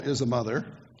Is a mother.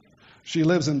 She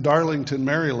lives in Darlington,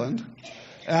 Maryland,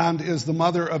 and is the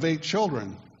mother of 8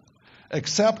 children.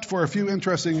 Except for a few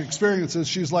interesting experiences,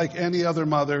 she's like any other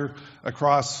mother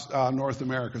across North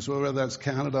America, so whether that's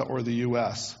Canada or the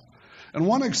U.S. And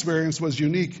one experience was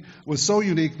so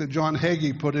unique that John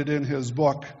Hagee put it in his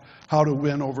book, How to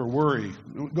Win Over Worry.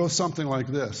 It goes something like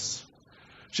this.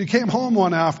 She came home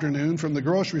one afternoon from the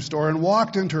grocery store and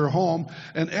walked into her home,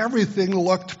 and everything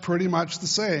looked pretty much the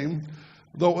same,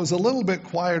 though it was a little bit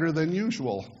quieter than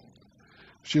usual.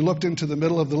 She looked into the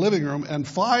middle of the living room, and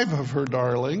 5 of her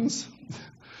darlings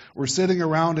were sitting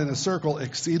around in a circle,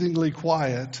 exceedingly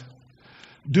quiet,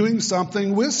 doing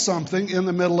something with something in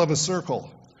the middle of a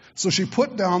circle. So she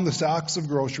put down the sacks of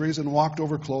groceries and walked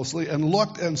over closely and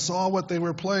looked and saw what they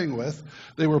were playing with.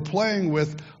 They were playing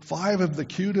with 5 of the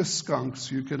cutest skunks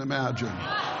you can imagine.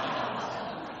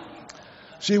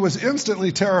 She was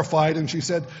instantly terrified, and she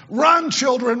said, "Run,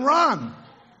 children, run!"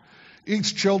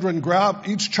 Each child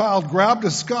grabbed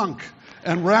a skunk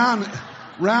and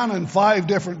ran in 5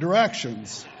 different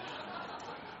directions.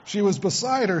 She was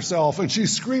beside herself, and she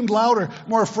screamed louder,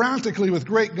 more frantically, with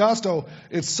great gusto.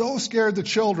 It so scared the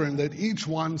children that each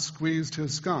one squeezed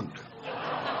his skunk.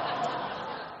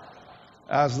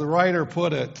 As the writer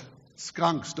put it,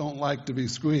 skunks don't like to be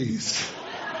squeezed.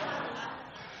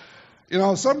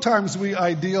 Sometimes we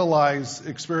idealize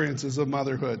experiences of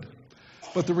motherhood.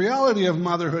 But the reality of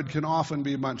motherhood can often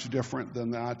be much different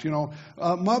than that.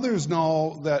 Mothers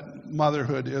know that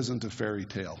motherhood isn't a fairy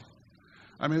tale.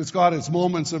 I mean, it's got its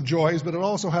moments of joys, but it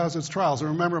also has its trials. I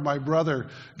remember my brother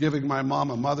giving my mom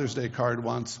a Mother's Day card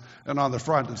once, and on the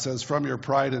front it says, "From your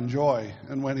pride and joy."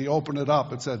 And when he opened it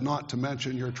up, it said, "Not to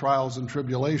mention your trials and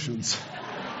tribulations."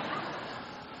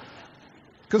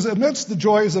 Because amidst the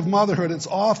joys of motherhood, it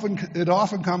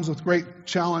often comes with great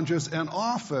challenges and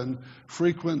often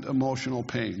frequent emotional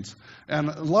pains. And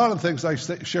a lot of the things I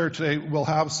share today will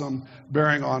have some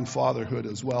bearing on fatherhood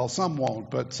as well. Some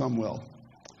won't, but some will.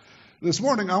 This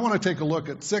morning, I want to take a look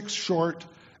at 6 short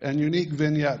and unique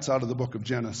vignettes out of the book of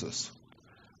Genesis.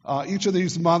 Each of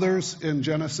these mothers in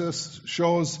Genesis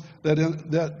shows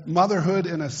that motherhood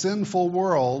in a sinful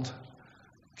world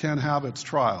can have its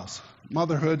trials.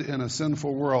 Motherhood in a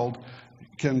sinful world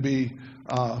can be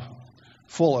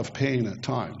full of pain at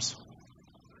times.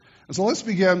 And so let's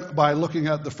begin by looking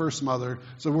at the first mother.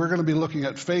 So we're going to be looking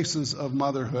at faces of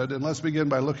motherhood, and let's begin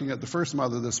by looking at the first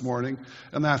mother this morning,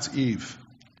 and that's Eve.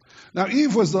 Now,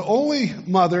 Eve was the only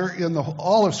mother in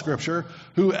all of Scripture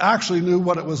who actually knew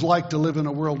what it was like to live in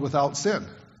a world without sin.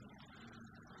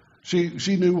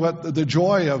 She knew what the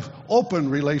joy of open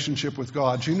relationship with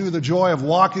God. She knew the joy of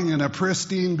walking in a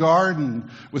pristine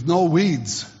garden with no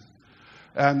weeds,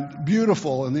 and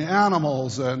beautiful, and the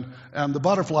animals and the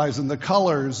butterflies and the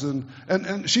colors, and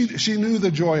she knew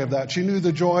the joy of that. She knew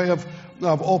the joy of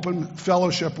open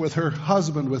fellowship with her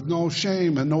husband with no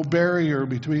shame and no barrier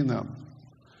between them.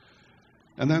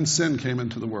 And then sin came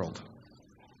into the world.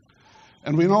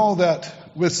 And we know that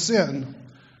with sin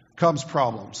comes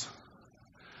problems.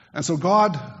 And so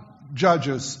God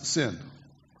judges sin.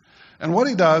 And what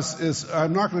he does is, I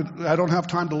don't have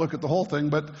time to look at the whole thing,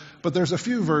 but there's a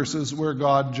few verses where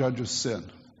God judges sin.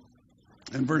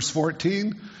 In verse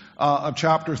 14 of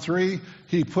chapter 3,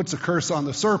 he puts a curse on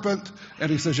the serpent,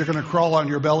 and he says, "You're going to crawl on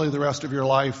your belly the rest of your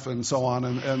life," and so on.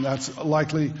 And that's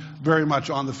likely very much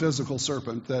on the physical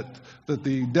serpent that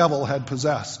the devil had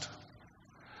possessed.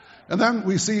 And then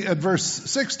we see at verse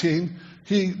 16,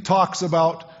 he talks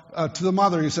about to the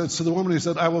mother, he says, to the woman, he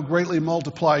said, "I will greatly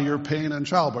multiply your pain and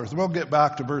childbirth." We'll get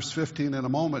back to verse 15 in a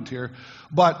moment here.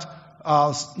 But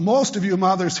most of you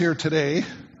mothers here today,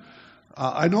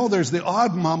 I know there's the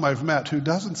odd mom I've met who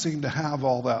doesn't seem to have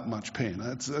all that much pain.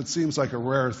 It seems like a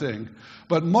rare thing.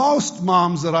 But most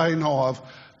moms that I know of,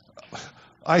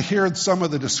 I hear some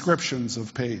of the descriptions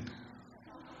of pain.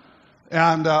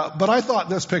 But I thought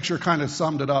this picture kind of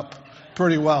summed it up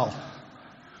pretty well.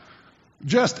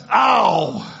 Just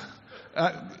ow!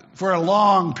 For a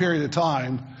long period of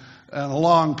time, and a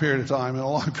long period of time, and a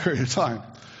long period of time.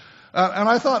 And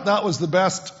I thought that was the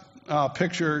best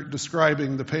picture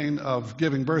describing the pain of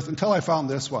giving birth until I found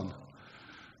this one.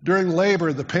 During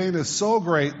labor, the pain is so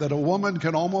great that a woman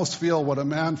can almost feel what a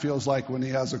man feels like when he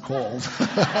has a cold.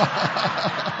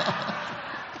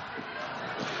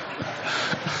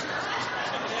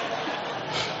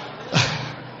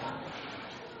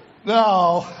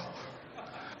 Now,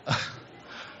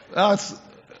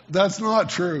 that's not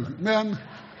true. Men,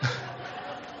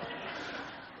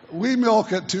 we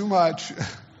milk it too much,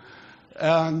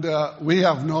 and we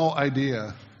have no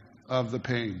idea of the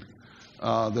pain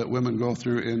that women go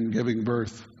through in giving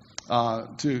birth.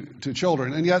 to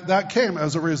children. And yet that came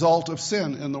as a result of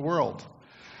sin in the world.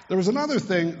 There was another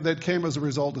thing that came as a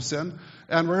result of sin,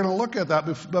 and we're going to look at that.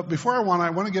 But before I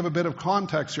want to give a bit of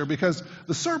context here, because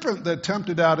the serpent that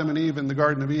tempted Adam and Eve in the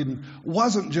Garden of Eden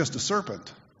wasn't just a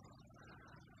serpent.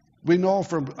 We know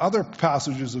from other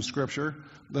passages of Scripture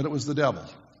that it was the devil.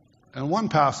 And one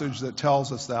passage that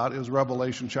tells us that is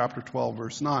Revelation chapter 12,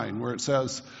 verse 9, where it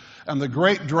says, "And the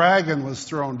great dragon was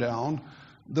thrown down,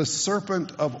 the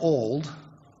serpent of old,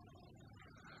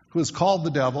 who is called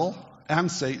the devil and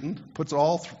Satan," puts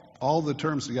all the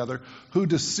terms together, "who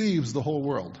deceives the whole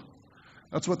world."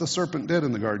 That's what the serpent did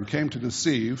in the garden, came to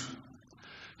deceive.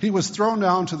 "He was thrown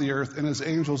down to the earth, and his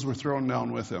angels were thrown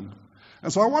down with him."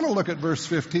 And so I want to look at verse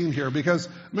 15 here, because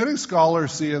many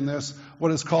scholars see in this what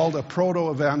is called a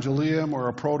proto-evangelium or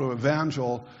a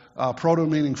proto-evangel, proto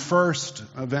meaning first,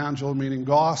 evangel meaning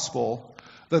gospel,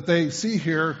 that they see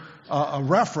here a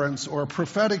reference or a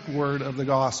prophetic word of the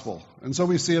gospel. And so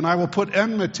we see, "And I will put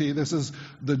enmity," this is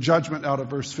the judgment out of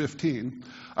verse 15,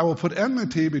 "I will put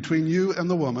enmity between you and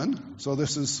the woman." So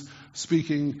this is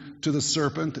speaking to the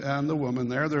serpent and the woman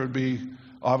there. There would be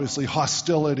obviously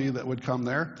hostility that would come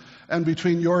there. "And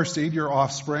between your seed, your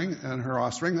offspring, and her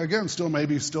offspring." Again,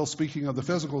 still speaking of the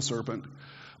physical serpent.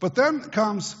 But then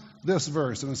comes this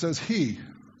verse, and it says, "He,"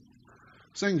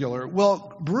 singular,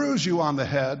 "will bruise you on the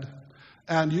head,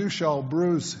 and you shall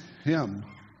bruise him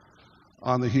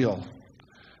on the heel."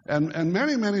 And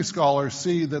many scholars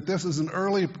see that this is an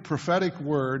early prophetic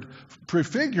word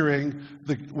prefiguring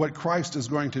what Christ is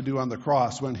going to do on the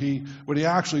cross when he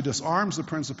actually disarms the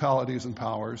principalities and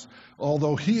powers.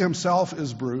 Although he himself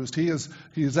is bruised, he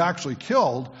is actually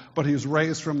killed, but he's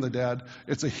raised from the dead.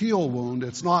 It's a heel wound.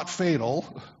 It's not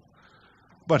fatal.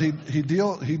 But he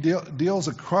deals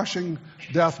a crushing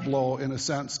death blow, in a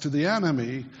sense, to the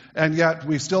enemy, and yet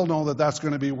we still know that that's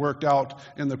going to be worked out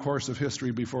in the course of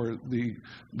history before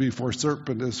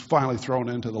serpent is finally thrown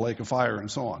into the lake of fire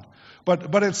and so on.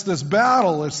 But it's this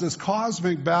battle, it's this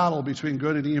cosmic battle between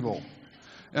good and evil,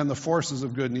 and the forces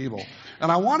of good and evil. And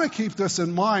I want to keep this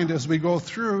in mind as we go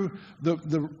through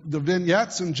the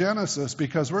vignettes in Genesis,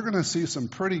 because we're going to see some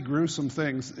pretty gruesome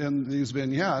things in these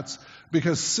vignettes,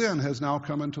 because sin has now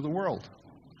come into the world.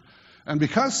 And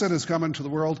because sin has come into the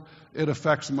world, it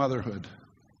affects motherhood.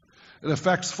 It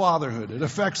affects fatherhood. It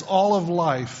affects all of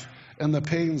life and the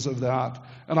pains of that.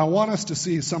 And I want us to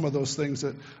see some of those things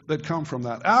that come from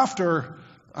that. After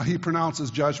he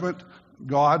pronounces judgment,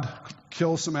 God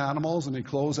kills some animals, and he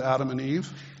clothes Adam and Eve,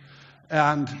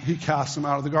 and he casts them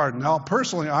out of the garden. Now,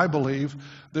 personally, I believe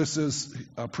this is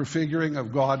a prefiguring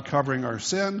of God covering our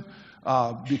sin,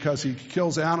 because he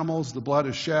kills animals, the blood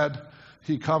is shed,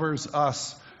 he covers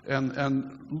us,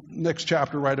 and next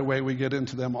chapter right away we get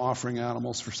into them offering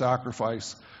animals for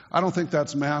sacrifice. I don't think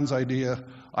that's man's idea.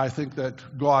 I think that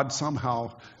God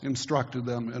somehow instructed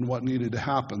them in what needed to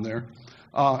happen there,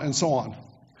 and so on.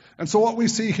 And so what we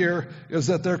see here is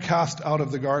that they're cast out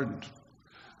of the garden.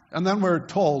 And then we're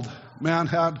told man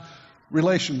had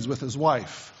relations with his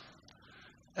wife,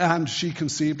 and she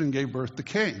conceived and gave birth to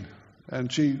Cain.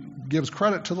 And she gives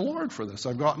credit to the Lord for this.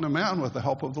 "I've gotten a man with the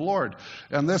help of the Lord."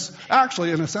 And this actually,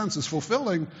 in a sense, is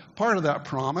fulfilling part of that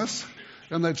promise,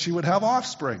 and that she would have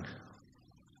offspring.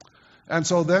 And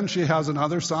so then she has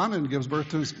another son and gives birth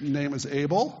to his name is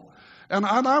Abel. And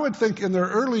I would think in their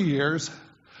early years,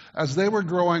 as they were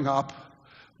growing up,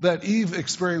 that Eve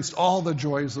experienced all the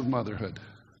joys of motherhood.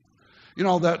 You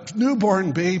know, that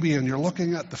newborn baby, and you're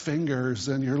looking at the fingers,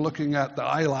 and you're looking at the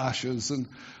eyelashes. And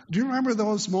do you remember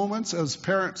those moments as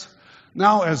parents?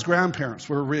 Now, as grandparents,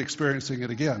 we're re-experiencing it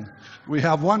again. We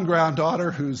have one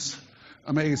granddaughter who's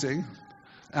amazing,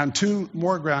 and 2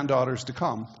 more granddaughters to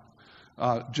come,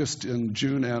 just in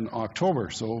June and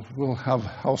October. So we'll have a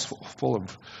house full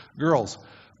of girls.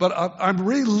 But I'm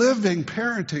reliving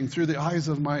parenting through the eyes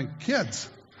of my kids.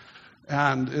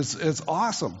 And it's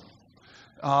awesome.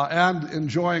 And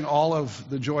enjoying all of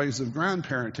the joys of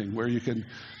grandparenting, where you can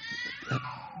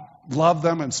love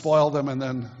them and spoil them and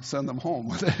then send them home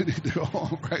when they need to go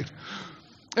home, right?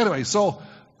 Anyway, so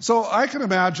I can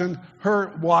imagine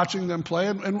her watching them play.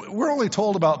 And we're only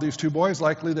told about these 2 boys.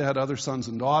 Likely they had other sons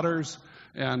and daughters.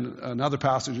 And another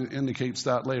passage indicates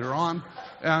that later on.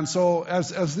 And so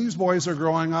as these boys are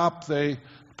growing up, they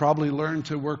probably learn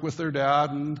to work with their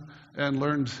dad and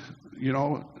learned,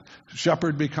 Abel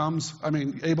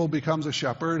becomes a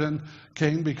shepherd, and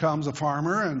Cain becomes a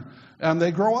farmer, and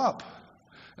they grow up.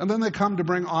 And then they come to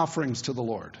bring offerings to the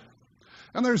Lord.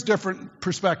 And there's different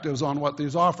perspectives on what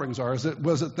these offerings are.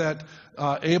 Was it that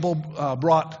Abel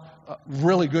brought a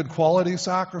really good quality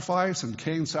sacrifice and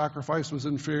Cain's sacrifice was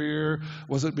inferior?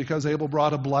 Was it because Abel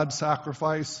brought a blood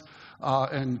sacrifice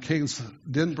and Cain's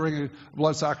didn't bring a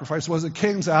blood sacrifice? Was it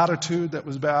Cain's attitude that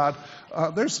was bad?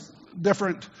 There's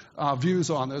different views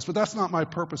on this, but that's not my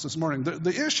purpose this morning.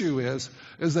 The issue is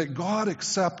that God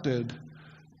accepted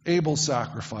Abel's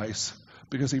sacrifice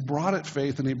because he brought it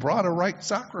faith and he brought a right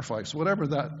sacrifice, whatever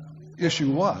that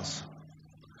issue was.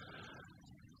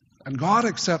 And God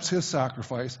accepts his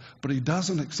sacrifice, but he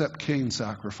doesn't accept Cain's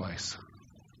sacrifice.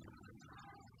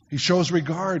 He shows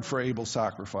regard for Abel's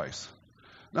sacrifice.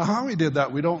 Now, how he did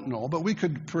that, we don't know, but we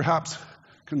could perhaps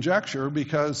conjecture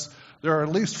because there are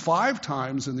at least 5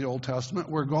 times in the Old Testament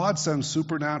where God sends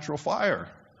supernatural fire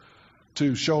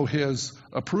to show his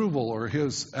approval or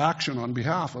his action on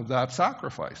behalf of that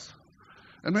sacrifice.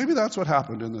 And maybe that's what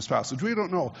happened in this passage. We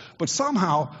don't know. But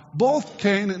somehow, both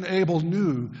Cain and Abel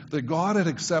knew that God had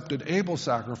accepted Abel's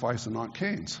sacrifice and not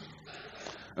Cain's.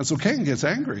 And so Cain gets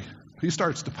angry. He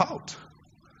starts to pout.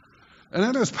 And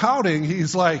in his pouting,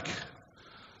 he's like,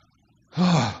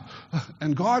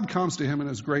 and God comes to him in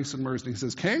his grace and mercy. He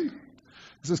says, Cain,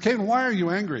 why are you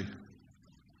angry?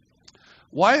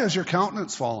 Why has your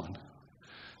countenance fallen?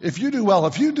 If you do well,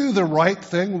 if you do the right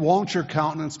thing, won't your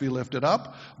countenance be lifted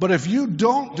up? But if you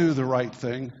don't do the right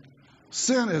thing,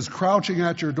 sin is crouching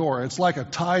at your door. It's like a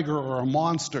tiger or a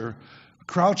monster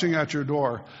crouching at your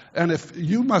door. And if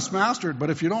you must master it, but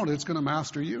if you don't, it's going to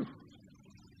master you.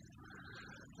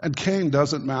 And Cain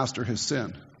doesn't master his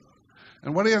sin.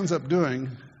 And what he ends up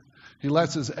doing, he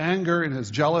lets his anger and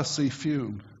his jealousy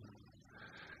fume.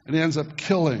 And he ends up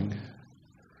killing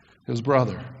his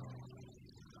brother.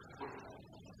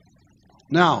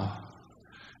 Now,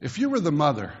 if you were the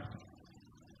mother,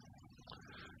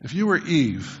 if you were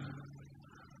Eve,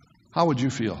 how would you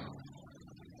feel?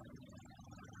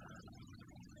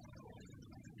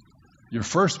 Your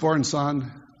firstborn son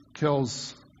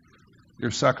kills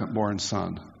your secondborn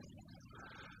son.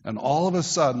 And all of a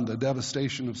sudden, the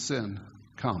devastation of sin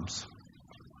comes.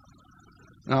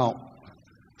 Now,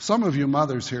 some of you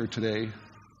mothers here today,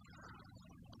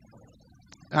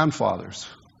 and fathers,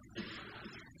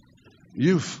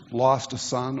 you've lost a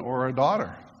son or a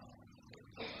daughter.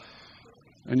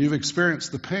 And you've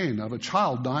experienced the pain of a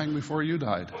child dying before you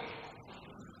died.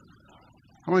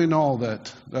 How many know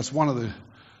that that's one of the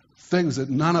things that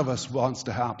none of us wants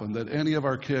to happen, that any of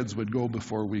our kids would go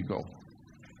before we go?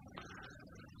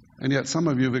 And yet some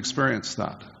of you have experienced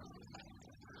that.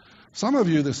 Some of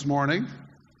you this morning,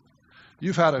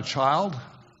 you've had a child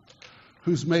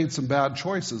who's made some bad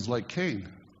choices like Cain.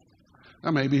 Now,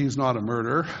 maybe he's not a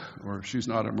murderer, or she's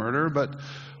not a murderer,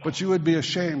 but you would be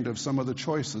ashamed of some of the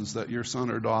choices that your son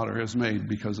or daughter has made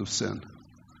because of sin.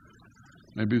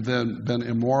 Maybe there've been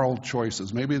immoral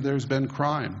choices. Maybe there's been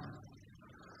crime.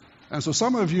 And so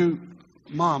some of you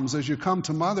moms, as you come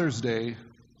to Mother's Day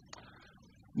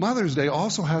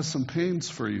also has some pains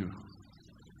for you.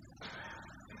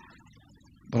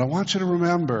 But I want you to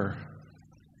remember,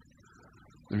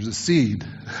 there's a seed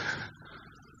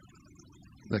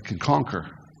that can conquer.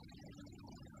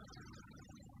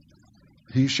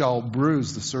 He shall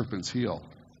bruise the serpent's heel.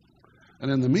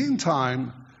 And in the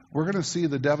meantime, we're going to see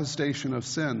the devastation of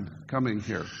sin coming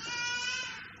here.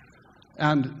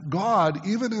 And God,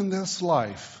 even in this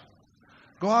life,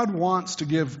 God wants to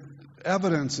give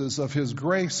evidences of His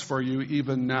grace for you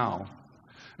even now.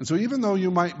 And so even though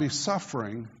you might be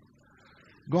suffering,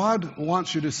 God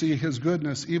wants you to see His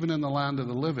goodness even in the land of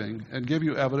the living and give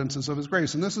you evidences of His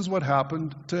grace. And this is what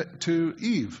happened to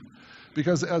Eve.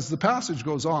 Because as the passage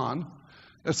goes on,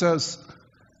 it says,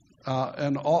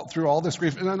 through all this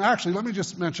grief, and then actually, let me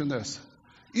just mention this.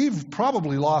 Eve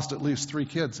probably lost at least 3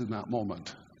 kids in that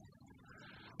moment.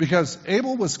 Because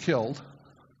Abel was killed,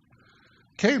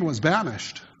 Cain was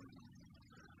banished,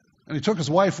 and he took his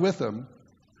wife with him,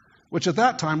 which at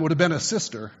that time would have been a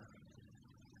sister.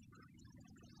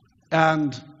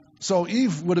 And so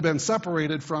Eve would have been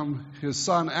separated from his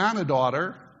son and a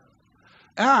daughter,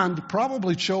 and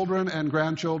probably children and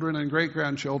grandchildren and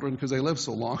great-grandchildren because they live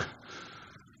so long.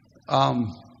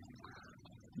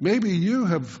 Maybe you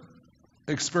have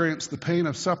experienced the pain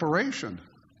of separation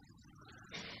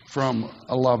from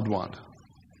a loved one.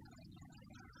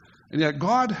 And yet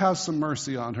God has some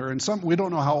mercy on her. And we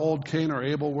don't know how old Cain or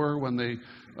Abel were when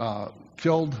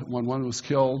when one was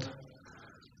killed.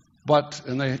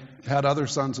 And they had other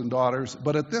sons and daughters.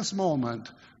 But at this moment,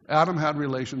 Adam had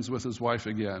relations with his wife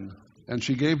again. And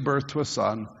she gave birth to a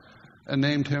son and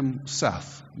named him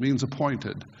Seth, means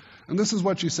appointed. And this is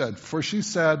what she said. For she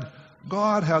said,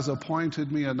 God has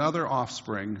appointed me another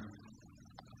offspring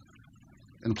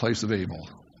in place of Abel,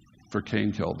 for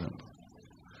Cain killed him.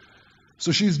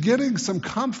 So she's getting some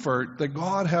comfort that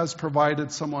God has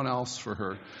provided someone else for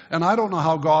her. And I don't know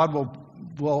how God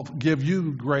will give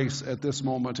you grace at this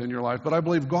moment in your life, but I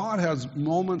believe God has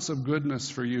moments of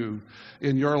goodness for you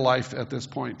in your life at this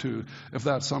point too, if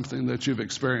that's something that you've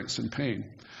experienced in pain.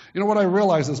 You know, what I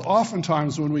realize is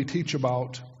oftentimes when we teach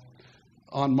about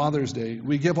on Mother's Day,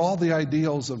 we give all the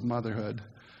ideals of motherhood,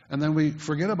 and then we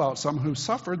forget about some who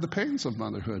suffered the pains of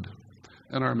motherhood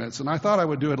in our midst. And I thought I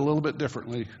would do it a little bit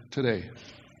differently today.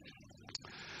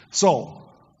 So,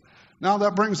 now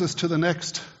that brings us to the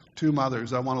next two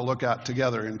mothers I want to look at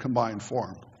together in combined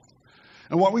form.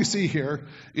 And what we see here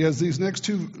is these next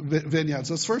two vignettes.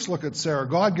 Let's first look at Sarah.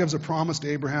 God gives a promise to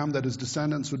Abraham that his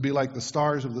descendants would be like the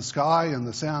stars of the sky and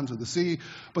the sands of the sea.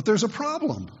 But there's a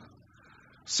problem.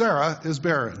 Sarah is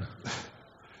barren.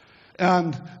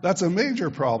 And that's a major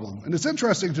problem. And it's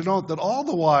interesting to note that all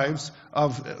the wives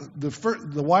of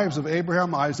the wives of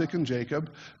Abraham, Isaac, and Jacob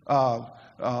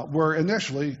were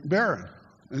initially barren.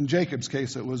 In Jacob's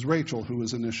case, it was Rachel who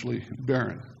was initially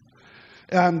barren.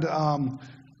 And,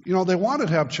 they wanted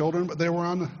to have children, but they were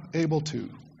unable to.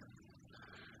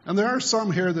 And there are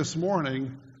some here this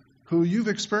morning who you've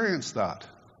experienced that.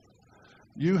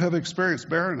 You have experienced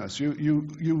barrenness.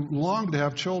 You long to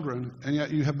have children, and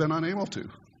yet you have been unable to.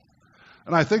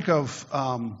 And I think of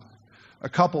a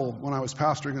couple when I was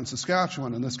pastoring in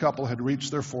Saskatchewan, and this couple had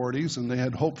reached their 40s, and they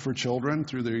had hoped for children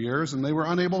through their years, and they were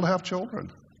unable to have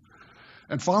children.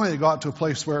 And finally, they got to a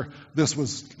place where this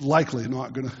was most likely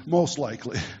not going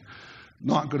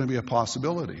to be a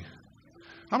possibility.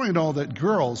 How many know that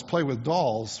girls play with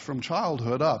dolls from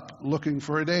childhood up, looking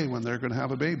for a day when they're going to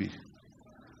have a baby?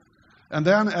 And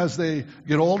then as they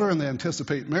get older and they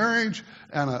anticipate marriage,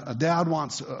 and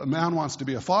a man wants to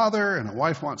be a father, and a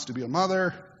wife wants to be a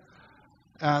mother,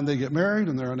 and they get married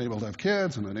and they're unable to have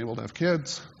kids and unable to have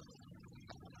kids.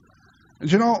 And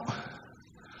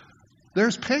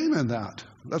there's pain in that.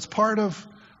 That's part of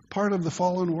the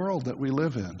fallen world that we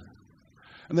live in.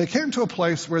 And they came to a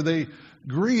place where they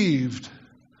grieved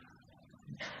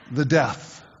the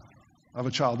death of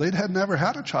a child. They had never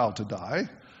had a child to die,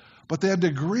 but they had to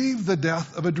grieve the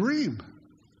death of a dream.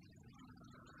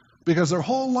 Because their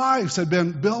whole lives had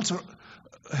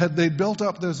built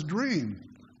up this dream.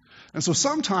 And so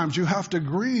sometimes you have to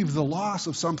grieve the loss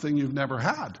of something you've never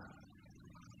had.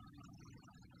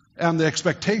 And the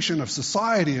expectation of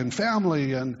society and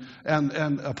family and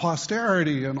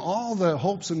posterity and all the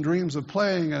hopes and dreams of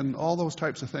playing and all those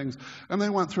types of things. And they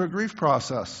went through a grief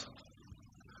process.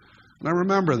 And I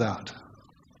remember that.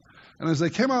 And as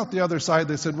they came out the other side,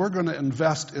 they said, we're going to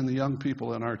invest in the young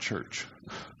people in our church.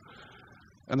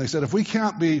 And they said, if we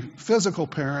can't be physical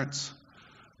parents,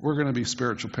 we're going to be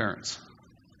spiritual parents.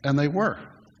 And they were.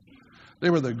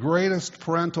 They were the greatest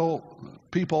parental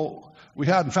people we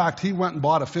had. In fact, he went and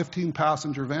bought a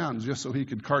 15-passenger van just so he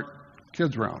could cart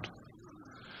kids around.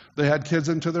 They had kids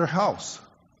into their house.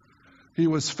 He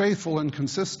was faithful and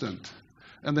consistent,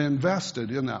 and they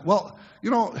invested in that. Well,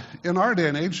 in our day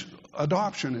and age,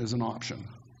 adoption is an option.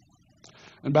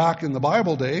 And back in the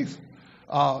Bible days,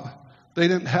 they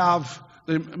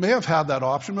may have had that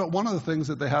option, but one of the things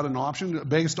that they had an option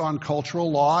based on cultural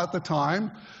law at the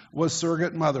time was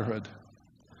surrogate motherhood.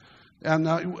 And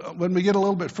when we get a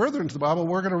little bit further into the Bible,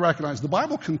 we're going to recognize the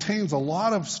Bible contains a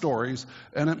lot of stories,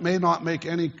 and it may not make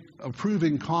any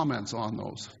approving comments on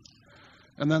those.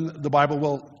 And then the Bible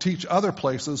will teach other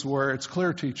places where it's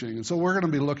clear teaching. And so we're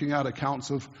going to be looking at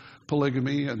accounts of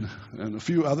polygamy and a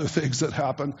few other things that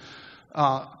happen.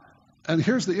 And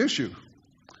here's the issue.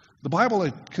 The Bible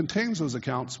contains those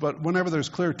accounts, but whenever there's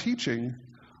clear teaching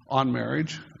on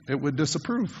marriage, it would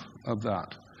disapprove of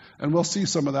that. And we'll see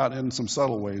some of that in some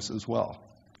subtle ways as well.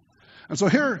 And so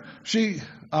here,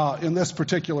 in this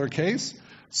particular case,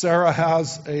 Sarah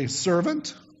has a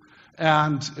servant.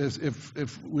 And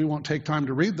if we won't take time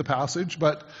to read the passage,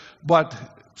 but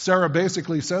Sarah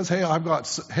basically says, hey, I've got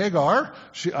Hagar.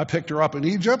 I picked her up in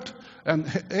Egypt. And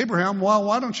Abraham, well,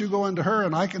 why don't you go into her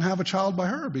and I can have a child by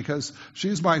her because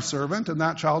she's my servant and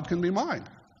that child can be mine.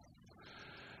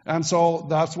 And so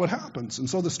that's what happens. And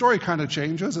so the story kind of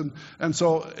changes. And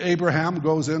so Abraham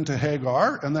goes into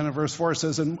Hagar. And then in verse 4 it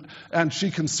says, and she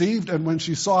conceived. And when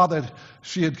she saw that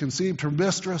she had conceived, her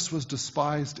mistress was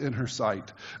despised in her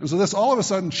sight. And so this all of a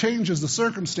sudden changes the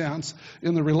circumstance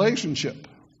in the relationship.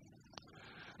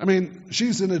 I mean,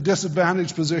 she's in a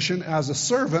disadvantaged position as a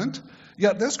servant,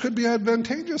 yet this could be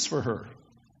advantageous for her.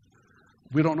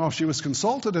 We don't know if she was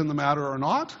consulted in the matter or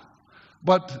not.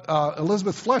 But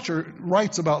Elizabeth Fletcher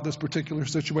writes about this particular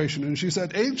situation, and she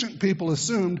said, ancient people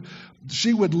assumed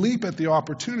she would leap at the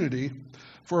opportunity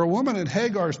For a woman in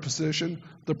Hagar's position,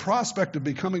 the prospect of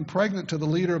becoming pregnant to the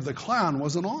leader of the clan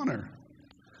was an honor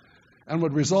and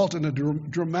would result in a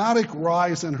dramatic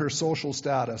rise in her social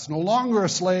status. No longer a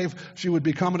slave, she would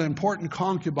become an important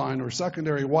concubine or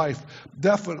secondary wife,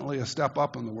 definitely a step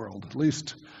up in the world, at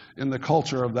least in the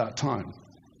culture of that time.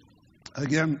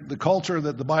 Again, the culture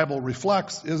that the Bible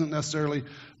reflects isn't necessarily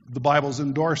the Bible's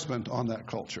endorsement on that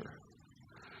culture.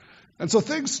 And so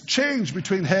things change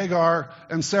between Hagar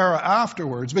and Sarah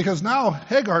afterwards, because now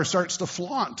Hagar starts to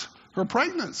flaunt her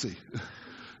pregnancy.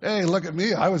 Hey, look at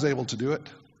me, I was able to do it.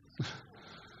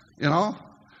 You know?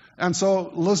 And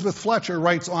so Elizabeth Fletcher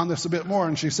writes on this a bit more,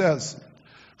 and she says,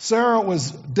 Sarah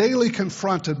was daily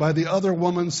confronted by the other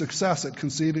woman's success at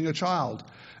conceiving a child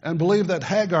and believed that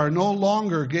Hagar no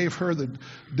longer gave her the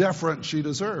deference she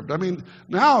deserved. I mean,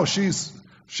 now she's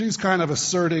kind of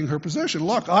asserting her position.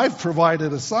 Look, I've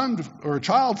provided a son or a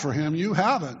child for him, you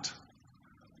haven't.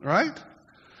 Right?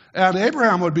 And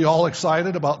Abraham would be all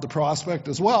excited about the prospect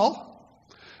as well.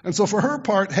 And so for her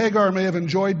part, Hagar may have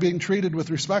enjoyed being treated with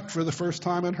respect for the first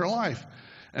time in her life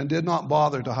and did not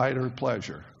bother to hide her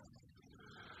pleasure.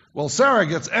 Well, Sarah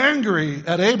gets angry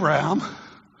at Abraham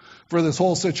for this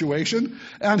whole situation,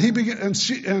 and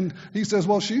he says,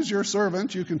 well, she's your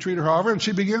servant, you can treat her however, and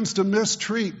she begins to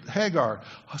mistreat Hagar,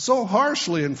 so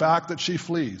harshly, in fact, that she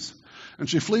flees. And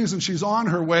she flees, and she's on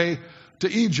her way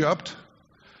to Egypt,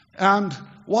 and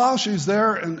while she's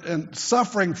there and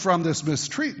suffering from this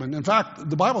mistreatment, in fact,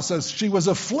 the Bible says she was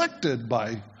afflicted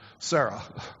by Sarah.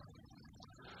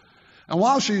 And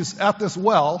while she's at this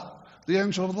well, the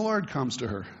angel of the Lord comes to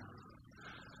her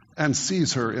and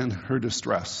sees her in her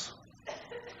distress.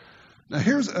 Now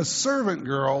here's a servant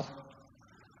girl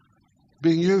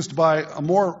being used by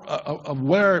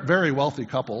a very wealthy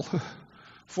couple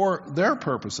for their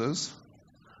purposes.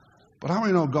 But how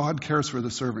many know God cares for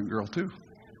the servant girl too?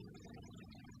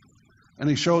 And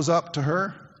he shows up to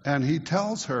her and he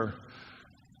tells her,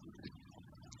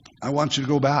 I want you to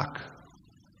go back.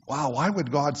 Wow, why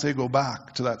would God say go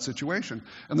back to that situation?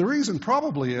 And the reason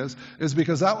probably is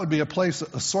because that would be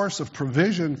a source of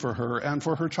provision for her and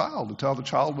for her child until the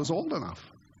child was old enough.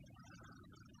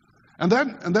 And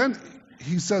then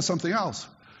he says something else.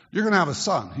 You're going to have a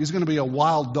son. He's going to be a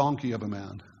wild donkey of a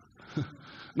man.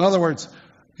 In other words,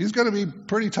 he's going to be a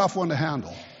pretty tough one to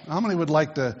handle. How many would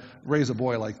like to raise a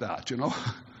boy like that, you know?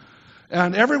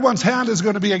 And everyone's hand is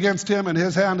going to be against him, and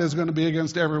his hand is going to be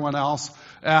against everyone else,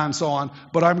 and so on.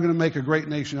 But I'm going to make a great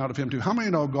nation out of him too. How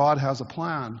many know God has a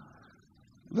plan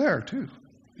there too?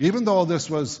 Even though this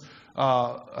was, in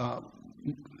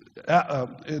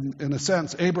a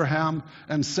sense, Abraham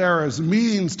and Sarah's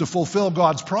means to fulfill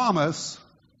God's promise,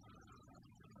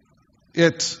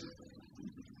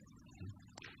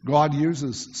 God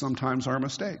uses sometimes our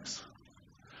mistakes.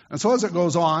 And so as it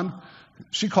goes on,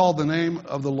 she called the name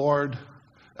of the Lord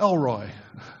El Roi,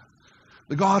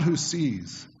 the God who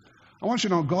sees. I want you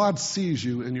to know God sees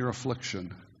you in your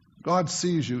affliction. God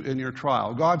sees you in your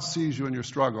trial. God sees you in your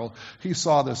struggle. He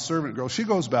saw this servant girl. She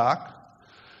goes back,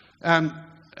 and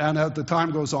as the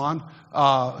time goes on,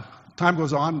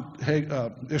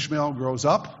 Ishmael grows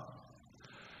up,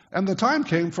 and the time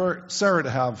came for Sarah to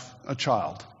have a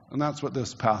child. And that's what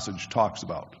this passage talks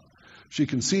about. She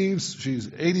conceives,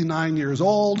 she's 89 years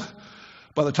old.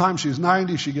 By the time she's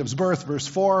 90, she gives birth.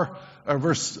 Abraham,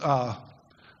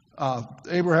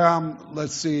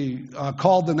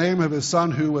 called the name of his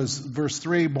son who was, verse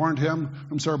 3, born to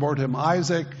him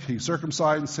Isaac. He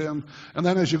circumcised him. And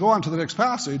then as you go on to the next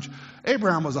passage,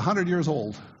 Abraham was 100 years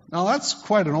old. Now that's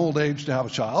quite an old age to have a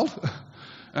child.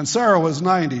 And Sarah was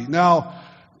 90. Now,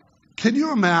 can you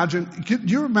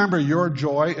remember your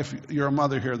joy, if you're a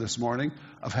mother here this morning,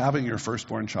 of having your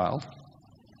firstborn child?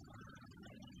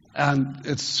 And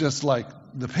it's just like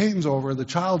the pain's over, the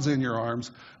child's in your arms.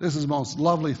 This is the most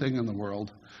lovely thing in the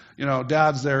world. You know,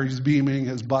 dad's there, he's beaming,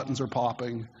 his buttons are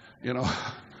popping, you know.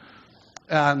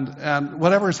 And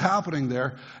whatever's happening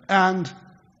there. And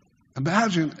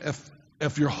imagine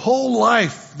if your whole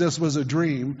life this was a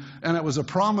dream and it was a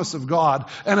promise of God,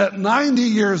 and at 90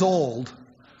 years old,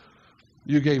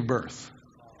 you gave birth.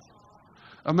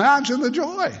 Imagine the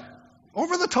joy.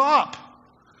 Over the top.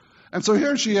 And so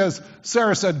here she is.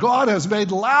 Sarah said, God has made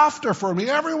laughter for me.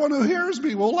 Everyone who hears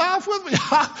me will laugh with me.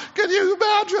 Can you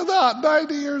imagine that?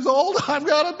 90 years old, I've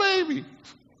got a baby.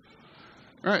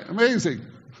 Right, amazing.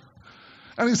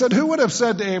 And he said, who would have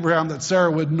said to Abraham that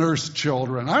Sarah would nurse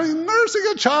children? I mean, nursing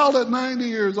a child at 90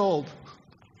 years old.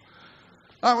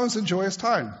 That was a joyous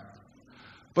time.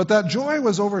 But that joy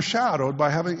was overshadowed by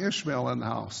having Ishmael in the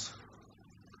house.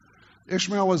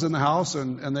 Ishmael was in the house,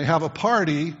 and they have a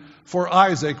party for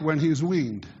Isaac when he's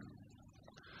weaned.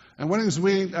 And when he's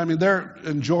weaned, I mean, they're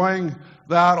enjoying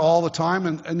that all the time.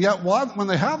 And yet when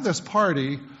they have this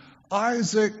party,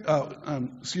 Ishmael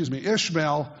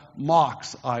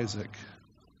mocks Isaac.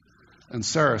 And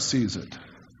Sarah sees it.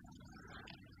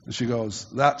 And she goes,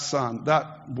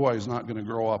 that boy is not going to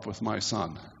grow up with my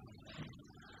son.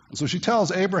 And so she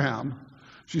tells Abraham,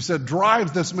 she said,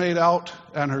 drive this maid out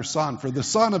and her son, for the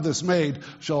son of this maid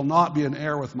shall not be an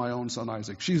heir with my own son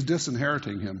Isaac. She's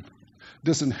disinheriting him.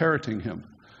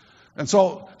 And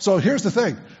so here's the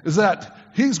thing, is that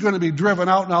he's going to be driven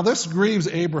out. Now this grieves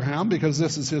Abraham because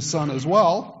this is his son as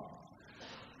well.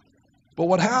 But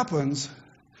what happens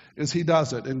is he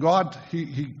does it. And God,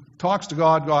 he talks to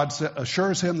God. God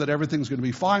assures him that everything's going to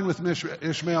be fine with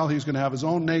Ishmael. He's going to have his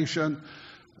own nation.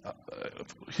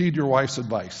 Heed your wife's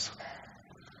advice.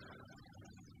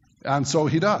 And so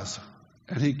he does.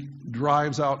 And he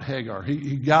drives out Hagar.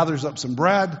 He gathers up some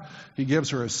bread. He gives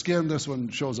her a skin. This one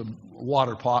shows a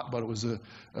water pot, but it was a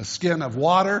skin of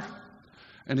water.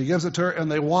 And he gives it to her,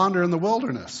 and they wander in the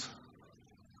wilderness.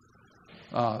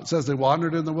 It says they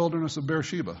wandered in the wilderness of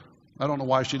Beersheba. I don't know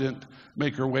why she didn't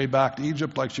make her way back to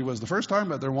Egypt like she was the first time,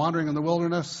 but they're wandering in the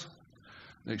wilderness.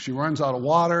 She runs out of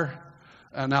water,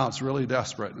 and now it's really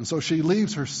desperate. And so she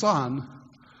leaves her son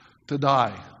to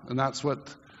die. And that's what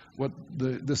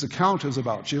this account is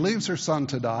about. She leaves her son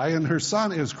to die, and her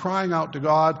son is crying out to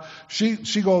God.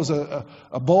 She goes a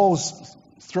bow's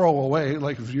throw away,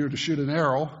 like if you were to shoot an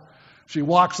arrow. She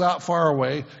walks that far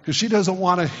away because she doesn't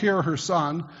want to hear her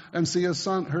son and see her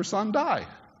son die.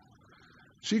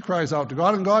 She cries out to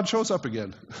God, and God shows up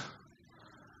again.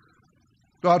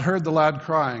 God heard the lad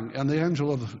crying, and the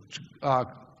angel of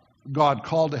God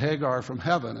called to Hagar from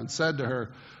heaven and said to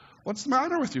her, "What's the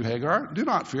matter with you, Hagar? Do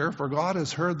not fear, for God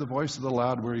has heard the voice of the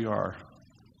lad where you are."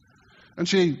 And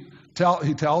he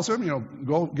tells him,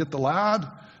 go get the lad,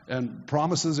 and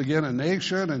promises again a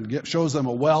nation, and shows them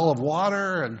a well of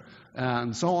water,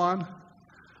 and so on.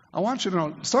 I want you to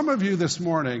know, some of you this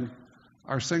morning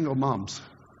are single moms.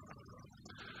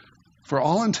 For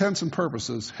all intents and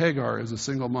purposes, Hagar is a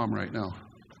single mom right now.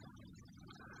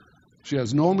 She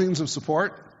has no means of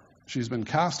support. She's been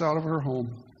cast out of her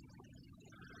home.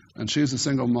 And she's a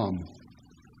single mom.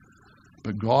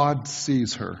 But God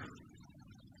sees her.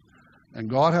 And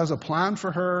God has a plan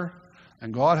for her.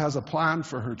 And God has a plan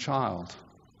for her child.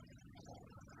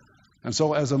 And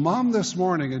so as a mom this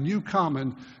morning, and you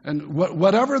come, and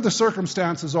whatever the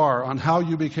circumstances are on how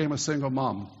you became a single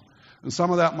mom, and some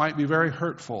of that might be very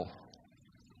hurtful,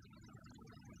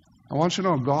 I want you to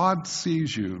know God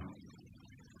sees you.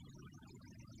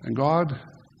 And God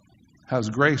has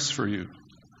grace for you.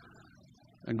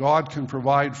 And God can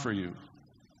provide for you.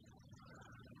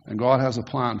 And God has a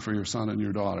plan for your son and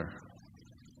your daughter.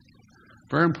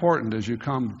 Very important as you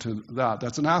come to that.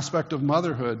 That's an aspect of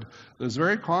motherhood that is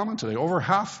very common today. Over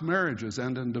half marriages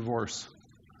end in divorce,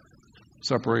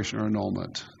 separation, or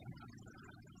annulment.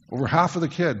 Over half of the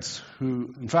kids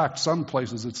who, in fact, some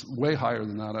places it's way higher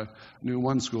than that. I knew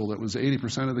one school that was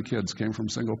 80% of the kids came from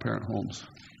single-parent homes.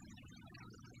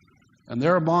 And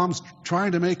there are moms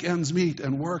trying to make ends meet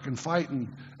and work and fight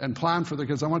and plan for the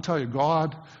kids. I want to tell you,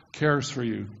 God cares for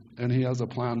you, and He has a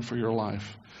plan for your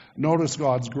life. Notice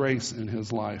God's grace in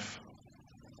His life,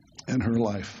 in her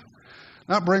life.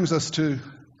 That brings us to,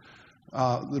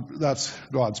 that's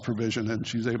God's provision, and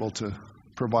she's able to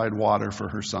provide water for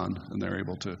her son, and they're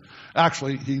able to.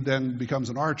 Actually, he then becomes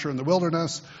an archer in the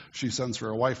wilderness. She sends for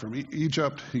a wife from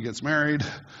Egypt. He gets married,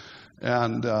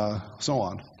 and so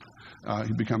on.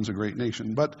 He becomes a great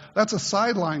nation. But that's a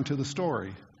sideline to the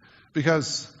story,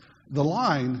 because the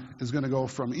line is going to go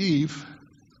from Eve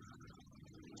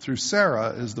through Sarah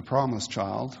is the promised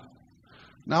child.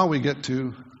 Now we get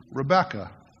to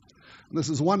Rebecca. This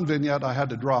is one vignette I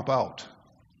had to drop out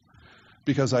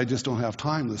because I just don't have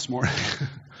time this morning.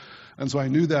 And so I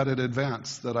knew that in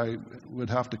advance that I would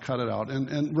have to cut it out.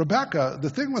 And Rebecca, the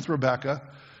thing with Rebecca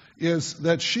is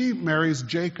that she marries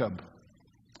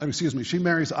she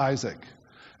marries Isaac.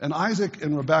 And Isaac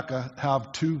and Rebecca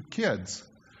have two kids,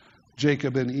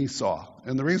 Jacob and Esau.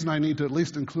 And the reason I need to at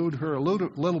least include her a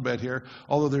little bit here,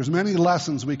 although there's many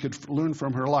lessons we could learn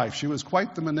from her life. She was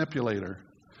quite the manipulator.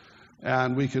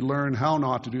 And we could learn how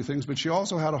not to do things. But she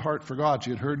also had a heart for God.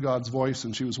 She had heard God's voice,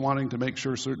 and she was wanting to make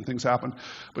sure certain things happened.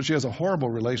 But she has a horrible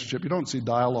relationship. You don't see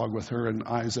dialogue with her and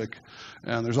Isaac.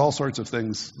 And there's all sorts of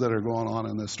things that are going on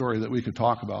in this story that we could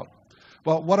talk about.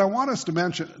 Well, what I want us to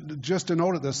mention, just to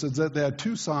note this, is that they had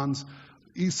two sons,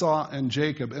 Esau and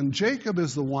Jacob. And Jacob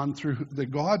is the one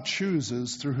that God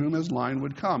chooses through whom his line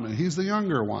would come. And he's the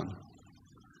younger one.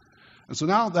 And so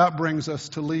now that brings us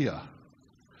to Leah.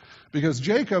 Because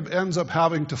Jacob ends up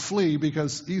having to flee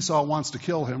because Esau wants to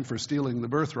kill him for stealing the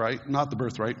birthright. Not the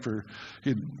birthright,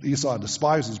 Esau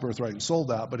despised his birthright and sold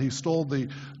that, but he stole the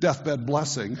deathbed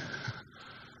blessing,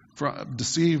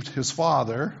 deceived his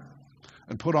father,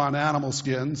 and put on animal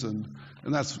skins, and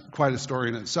that's quite a story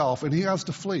in itself. And he has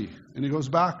to flee. And he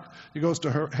goes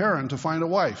to Haran to find a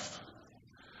wife.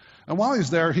 And while he's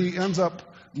there, he ends up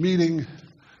meeting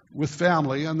with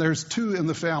family, and there's two in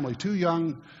the family, two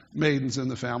young maidens in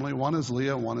the family. One is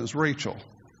Leah, one is Rachel.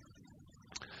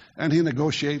 And he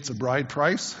negotiates a bride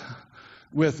price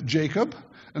with Jacob.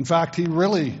 In fact, he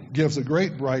really gives a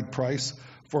great bride price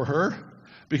for her,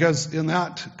 because in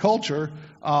that culture,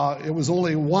 it was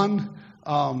only one.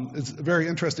 It's very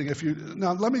interesting.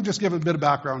 Now, let me just give a bit of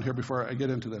background here before I get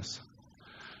into this.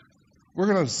 We're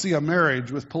going to see a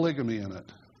marriage with polygamy in it.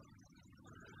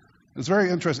 It's very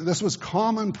interesting. This was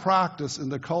common practice in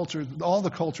the culture, all the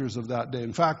cultures of that day.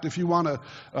 In fact, if you want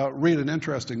to read an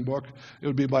interesting book, it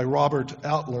would be by Robert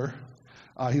Altler.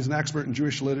 He's an expert in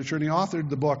Jewish literature, and he authored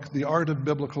the book, The Art of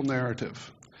Biblical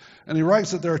Narrative. And he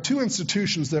writes that there are two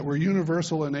institutions that were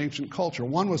universal in ancient culture.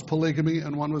 One was polygamy,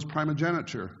 and one was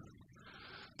primogeniture.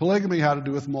 Polygamy had to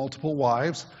do with multiple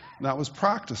wives, and that was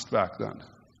practiced back then.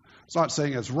 It's not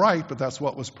saying it's right, but that's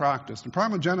what was practiced. And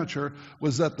primogeniture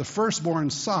was that the firstborn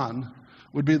son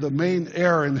would be the main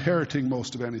heir inheriting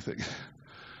most of anything.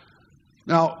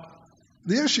 Now,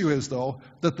 the issue is, though,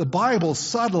 that the Bible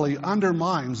subtly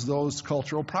undermines those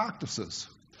cultural practices.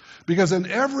 Because in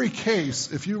every case,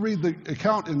 if you read the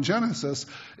account in Genesis,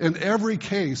 in every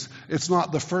case, it's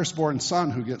not the firstborn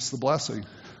son who gets the blessing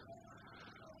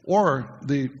or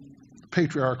the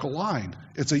patriarchal line.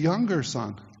 It's a younger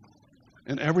son.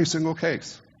 In every single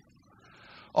case.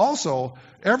 Also,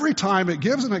 every time it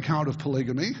gives an account of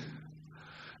polygamy,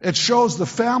 it shows the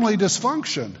family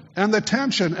dysfunction and the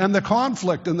tension and the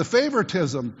conflict and the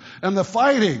favoritism and the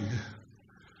fighting.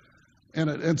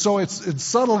 And so it's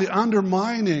subtly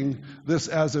undermining this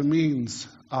as a means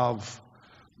of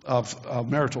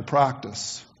marital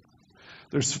practice.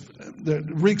 That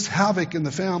wreaks havoc in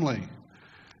the family.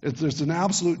 There's an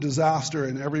absolute disaster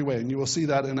in every way, and you will see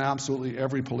that in absolutely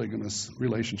every polygamous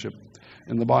relationship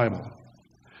in the Bible.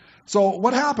 So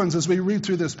what happens as we read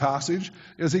through this passage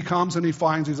is he comes and he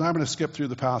finds, I'm going to skip through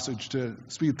the passage to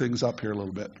speed things up here a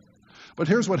little bit. But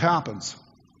here's what happens.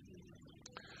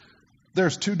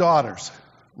 There's two daughters.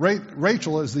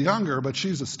 Rachel is the younger, but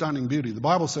she's a stunning beauty. The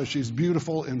Bible says she's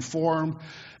beautiful in form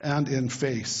and in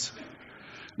face.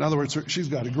 In other words, she's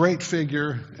got a great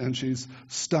figure, and she's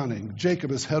stunning.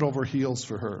 Jacob is head over heels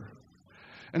for her.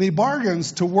 And he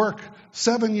bargains to work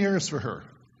 7 years for her.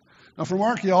 Now, from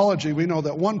archaeology, we know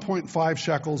that 1.5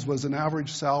 shekels was an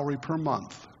average salary per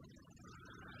month.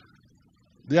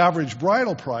 The average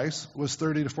bridal price was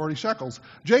 30 to 40 shekels.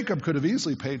 Jacob could have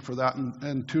easily paid for that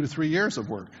in 2 to 3 years of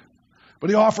work. But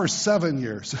he offers 7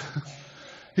 years.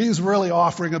 He's really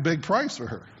offering a big price for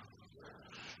her.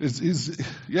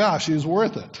 She's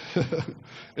worth it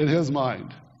in his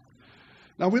mind.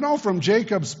 Now, we know from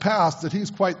Jacob's past that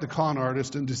he's quite the con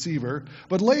artist and deceiver,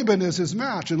 but Laban is his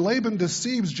match, and Laban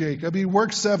deceives Jacob. He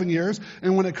works 7 years,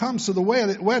 and when it comes to the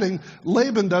wedding,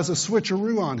 Laban does a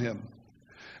switcheroo on him.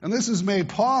 And this is made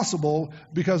possible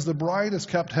because the bride is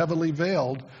kept heavily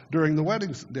veiled during the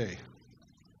wedding day.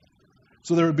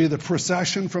 So there would be the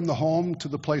procession from the home to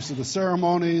the place of the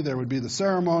ceremony. There would be the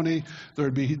ceremony. There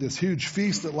would be this huge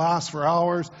feast that lasts for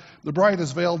hours. The bride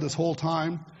is veiled this whole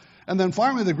time. And then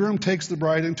finally the groom takes the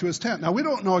bride into his tent. Now we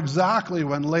don't know exactly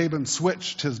when Laban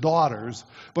switched his daughters,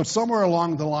 but somewhere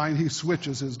along the line he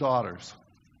switches his daughters.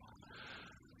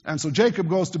 And so Jacob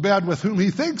goes to bed with whom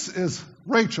he thinks is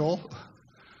Rachel,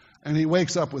 and he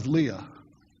wakes up with Leah.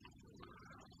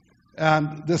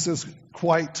 And this is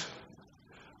quite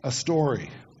a story.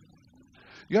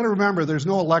 You got to remember, there's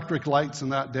no electric lights in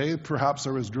that day. Perhaps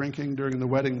there was drinking during the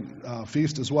wedding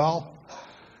feast as well.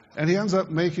 And he ends up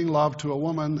making love to a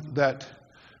woman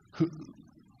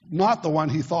not the one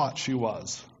he thought she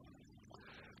was.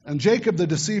 And Jacob the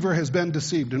deceiver has been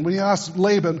deceived. And when he asks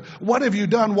Laban, what have you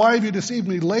done? Why have you deceived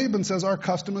me? Laban says, our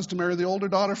custom is to marry the older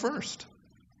daughter first.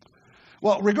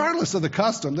 Well, regardless of the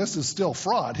custom, this is still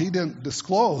fraud. He didn't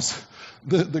disclose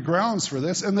the grounds for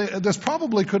this, and this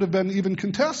probably could have been even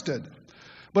contested.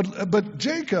 But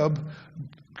Jacob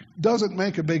doesn't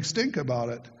make a big stink about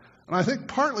it. And I think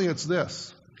partly it's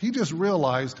this. He just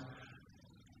realized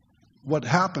what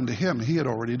happened to him he had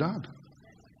already done.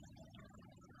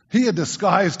 He had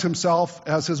disguised himself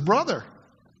as his brother.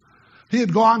 He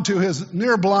had gone to his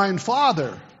near blind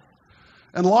father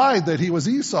and lied that he was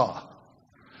Esau.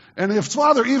 And his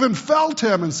father even felt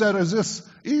him and said, is this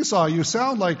Esau? You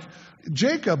sound like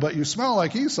Jacob, but you smell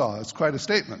like Esau. It's quite a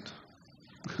statement.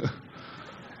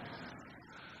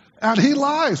 And he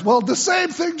lies. Well, the same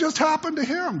thing just happened to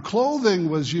him. Clothing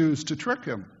was used to trick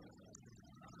him.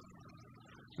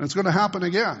 And it's going to happen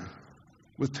again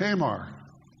with Tamar.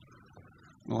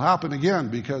 It'll happen again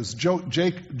because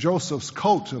Joseph's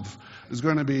coat is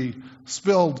going to be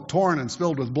torn and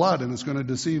spilled with blood, and it's going to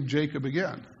deceive Jacob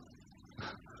again.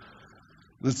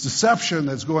 This deception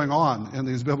that's going on in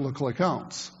these biblical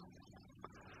accounts.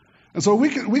 And so we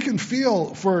can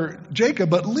feel for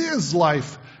Jacob, but Leah's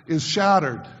life is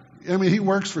shattered. I mean, he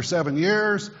works for 7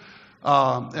 years,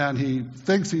 and he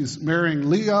thinks he's marrying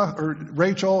Leah or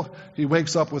Rachel. He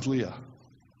wakes up with Leah.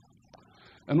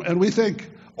 And we think,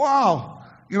 wow,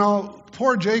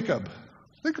 poor Jacob.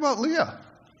 Think about Leah.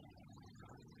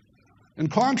 In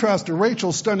contrast to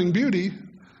Rachel's stunning beauty,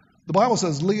 the Bible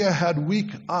says Leah had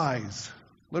weak eyes,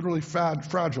 literally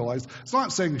fragile eyes. It's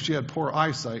not saying she had poor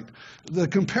eyesight. The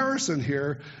comparison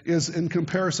here is in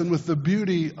comparison with the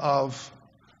beauty of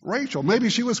Rachel. Maybe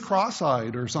she was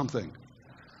cross-eyed or something.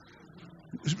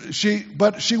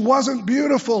 But she wasn't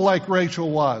beautiful like Rachel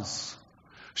was.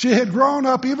 She had grown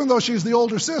up, even though she's the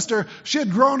older sister, she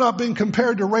had grown up being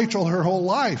compared to Rachel her whole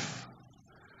life.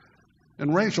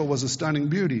 And Rachel was a stunning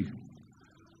beauty.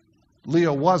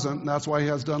 Leah wasn't, and that's why he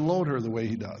has to unload her the way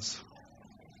he does.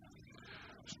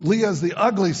 Leah is the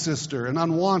ugly sister and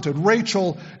unwanted.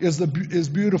 Rachel is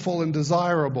beautiful and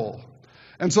desirable.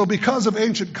 And so because of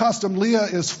ancient custom, Leah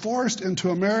is forced into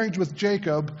a marriage with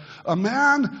Jacob, a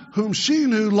man whom she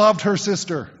knew loved her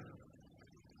sister.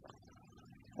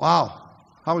 Wow,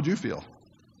 how would you feel?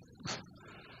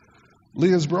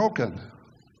 Leah's broken.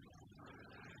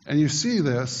 And you see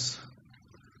this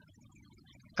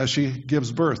as she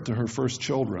gives birth to her first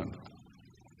children.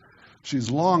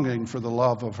 She's longing for the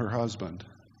love of her husband.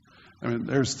 I mean,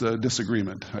 there's the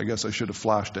disagreement. I guess I should have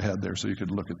flashed ahead there so you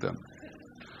could look at them.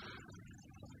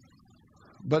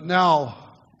 But now,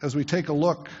 as we take a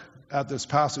look at this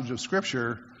passage of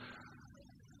Scripture,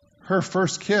 her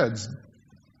first kids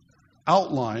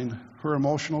outline her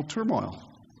emotional turmoil.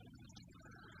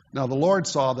 Now, the Lord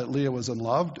saw that Leah was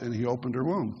unloved, and he opened her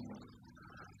womb.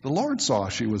 The Lord saw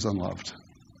she was unloved.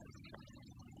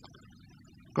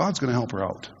 God's going to help her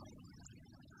out.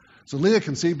 So Leah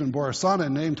conceived and bore a son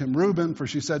and named him Reuben, for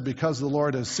she said, because the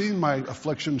Lord has seen my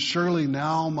affliction, surely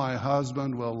now my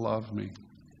husband will love me.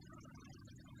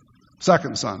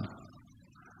 Second son.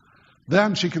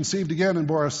 Then she conceived again and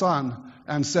bore a son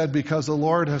and said, because the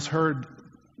Lord has heard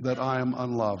that I am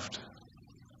unloved.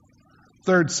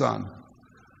 Third son.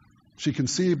 She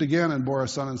conceived again and bore a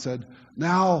son and said,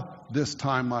 now this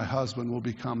time my husband will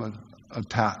become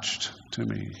attached to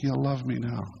me. He'll love me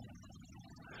now.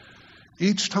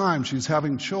 Each time she's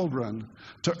having children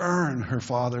to earn her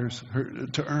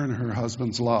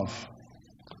husband's love.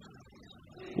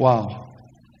 Wow.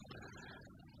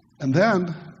 And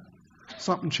then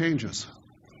something changes.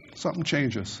 Something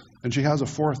changes. And she has a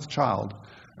fourth child.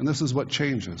 And this is what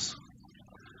changes.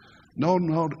 No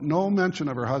mention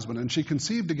of her husband. And she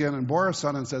conceived again and bore a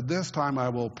son and said, this time I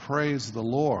will praise the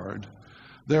Lord.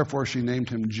 Therefore she named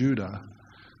him Judah.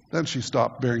 Then she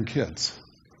stopped bearing kids.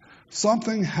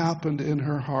 Something happened in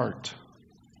her heart.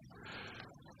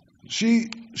 She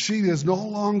is no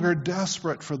longer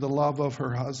desperate for the love of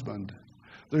her husband.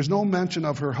 There's no mention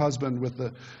of her husband with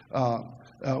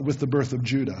the birth of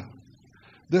Judah.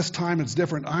 This time it's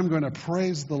different. I'm going to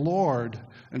praise the Lord,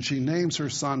 and she names her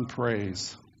son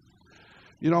Praise.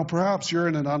 Perhaps you're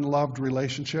in an unloved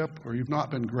relationship, or you've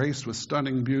not been graced with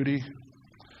stunning beauty.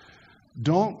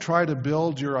 Don't try to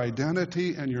build your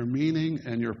identity and your meaning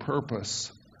and your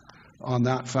purpose on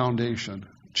that foundation.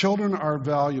 Children are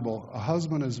valuable. A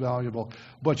husband is valuable.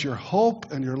 But your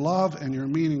hope and your love and your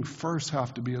meaning first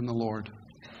have to be in the Lord.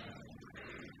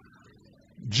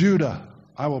 Judah,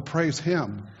 I will praise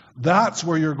him. That's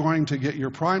where you're going to get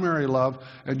your primary love,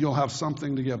 and you'll have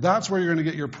something to give. That's where you're going to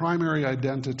get your primary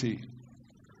identity.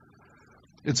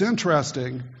 It's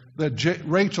interesting that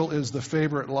Rachel is the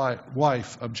favorite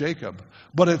wife of Jacob,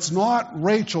 but it's not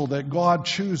Rachel that God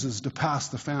chooses to pass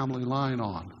the family line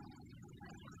on.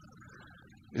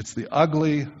 It's the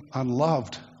ugly,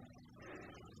 unloved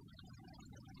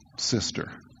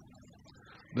sister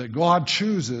that God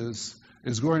chooses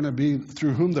is going to be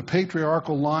through whom the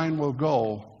patriarchal line will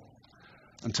go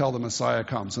until the Messiah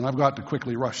comes. And I've got to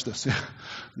quickly rush this.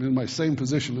 I'm in my same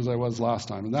position as I was last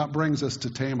time. And that brings us to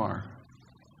Tamar.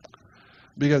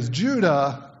 Because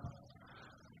Judah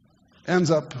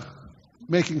ends up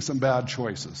making some bad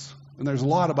choices. And there's a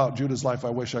lot about Judah's life I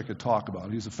wish I could talk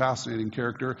about. He's a fascinating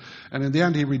character. And in the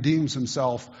end, he redeems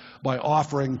himself by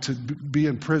offering to be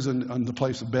in prison in the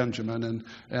place of Benjamin.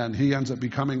 And he ends up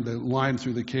becoming the line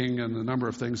through the king and a number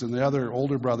of things. And the other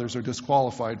older brothers are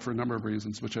disqualified for a number of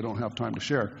reasons, which I don't have time to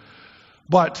share.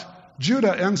 But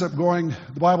Judah ends up going,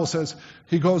 the Bible says,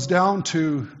 he goes down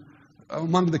to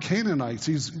among the Canaanites.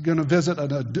 He's going to visit an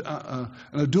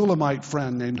Adulamite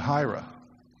friend named Hira.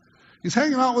 He's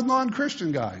hanging out with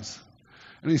non-Christian guys.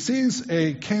 And he sees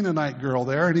a Canaanite girl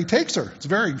there, and he takes her. It's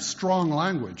very strong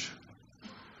language.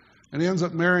 And he ends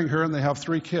up marrying her, and they have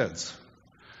 3 kids.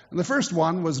 And the first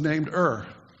one was named The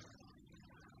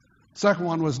second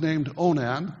one was named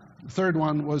Onan. The third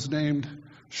one was named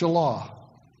Shelah.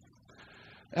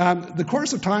 And the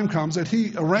course of time comes that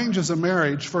he arranges a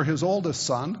marriage for his oldest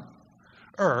son,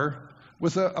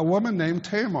 with a woman named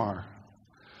Tamar.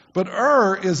 But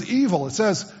is evil. It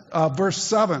says, verse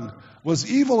 7, was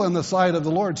evil in the sight of the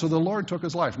Lord, so the Lord took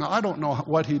his life. Now, I don't know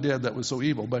what he did that was so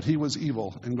evil, but he was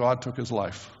evil, and God took his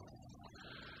life.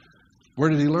 Where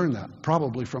did he learn that?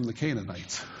 Probably from the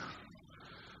Canaanites.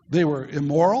 They were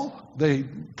immoral. They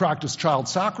practiced child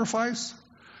sacrifice.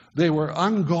 They were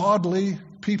ungodly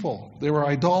people. They were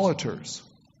idolaters.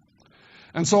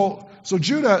 And so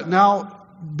Judah now,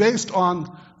 based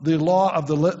on the law of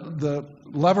the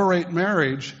levirate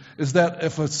marriage, is that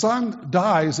if a son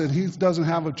dies and he doesn't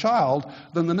have a child,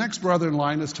 then the next brother in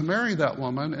line is to marry that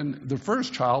woman, and the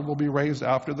first child will be raised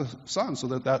after the son, so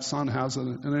that son has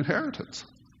an inheritance.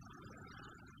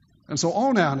 And so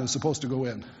Onan is supposed to go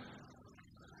in.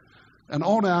 And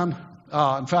Onan,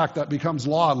 in fact, that becomes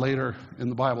law later in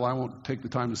the Bible. I won't take the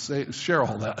time to share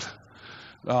all that.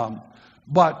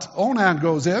 But Onan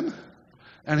goes in,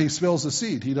 and he spills the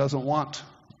seed. He doesn't want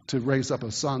to raise up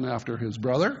a son after his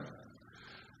brother.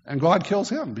 And God kills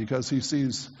him because he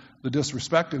sees the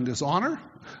disrespect and dishonor.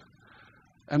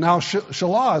 And now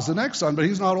Shelah is the next son, but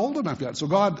he's not old enough yet.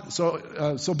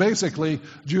 So basically,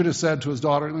 Judah said to his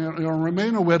daughter,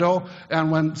 remain a widow,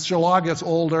 and when Shelah gets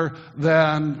older,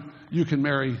 then you can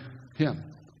marry him.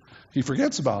 He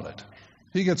forgets about it.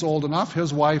 He gets old enough.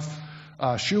 His wife,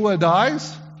 Shua,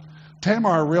 dies.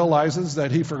 Tamar realizes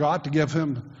that he forgot to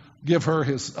give her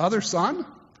his other son.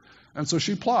 And so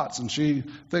she plots, and she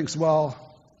thinks, well,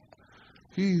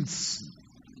 he's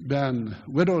been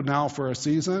widowed now for a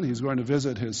season. He's going to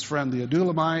visit his friend the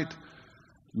Adulamite.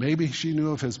 Maybe she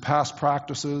knew of his past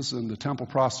practices and the temple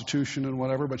prostitution and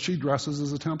whatever, but she dresses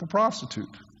as a temple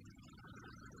prostitute.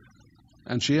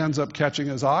 And she ends up catching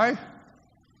his eye,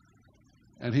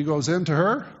 and he goes into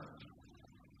her,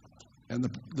 and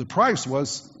the price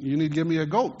was, you need to give me a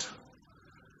goat,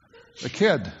 the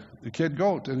kid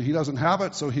goat, and he doesn't have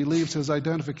it, so he leaves his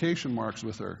identification marks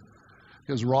with her.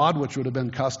 His rod, which would have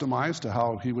been customized to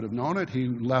how he would have known it, he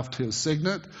left his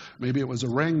signet. Maybe it was a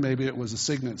ring, maybe it was a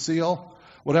signet seal.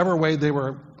 Whatever way, they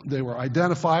were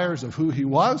identifiers of who he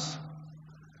was,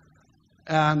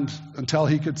 and until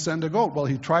he could send a goat. Well,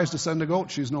 he tries to send a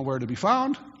goat, she's nowhere to be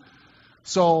found.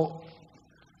 So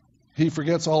he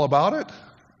forgets all about it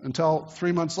until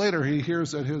 3 months later he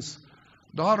hears that his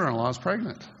daughter-in-law is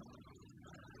pregnant.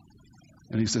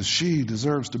 And he says, she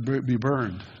deserves to be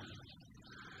burned.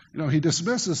 He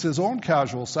dismisses his own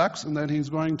casual sex, and then he's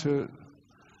going to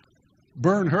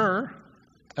burn her.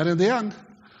 And in the end,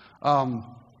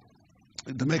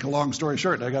 to make a long story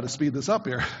short, I got to speed this up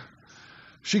here.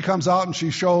 She comes out and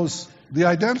she shows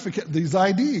these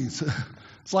IDs.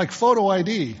 It's like photo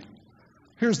ID.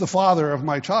 Here's the father of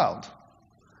my child.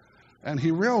 And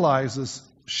he realizes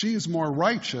she's more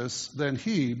righteous than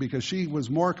he because she was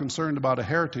more concerned about a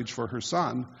heritage for her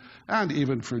son and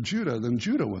even for Judah than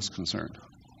Judah was concerned.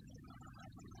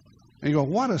 And you go,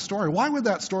 what a story. Why would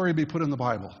that story be put in the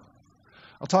Bible?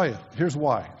 I'll tell you, here's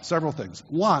why. Several things.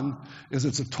 One is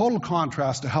it's a total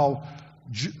contrast to how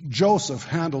Joseph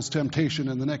handles temptation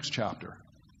in the next chapter.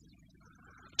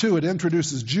 Two, it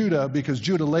introduces Judah because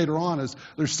Judah later on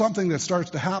there's something that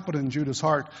starts to happen in Judah's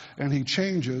heart, and he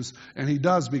changes, and he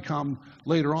does become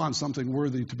later on something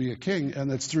worthy to be a king,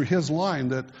 and it's through his line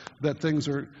that things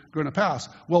are going to pass.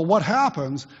 Well, what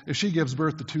happens is she gives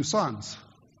birth to 2 sons.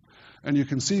 And you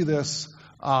can see this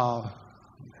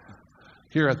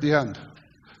here at the end.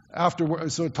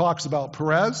 So it talks about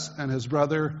Perez and his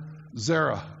brother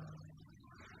Zerah.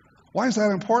 Why is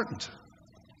that important?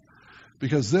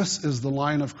 Because this is the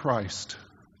line of Christ.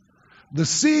 The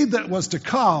seed that was to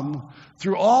come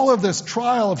through all of this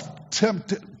trial of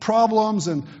problems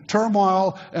and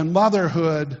turmoil and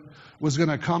motherhood was going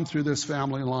to come through this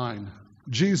family line.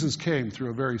 Jesus came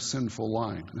through a very sinful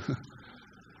line.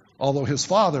 Although his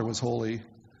father was holy,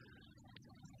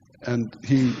 and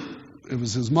he it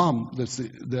was his mom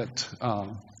that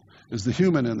is the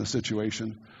human in the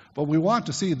situation. But we want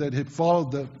to see that it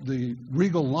followed the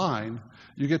regal line.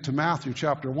 You get to Matthew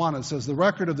chapter 1, it says, the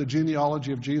record of the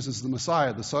genealogy of Jesus the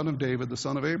Messiah, the son of David, the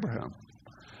son of Abraham.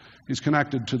 He's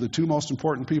connected to the two most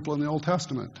important people in the Old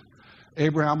Testament.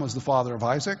 Abraham was the father of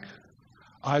Isaac,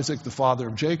 Isaac the father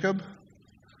of Jacob,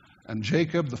 and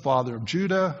Jacob the father of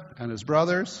Judah and his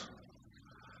brothers.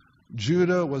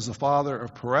 Judah was the father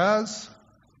of Perez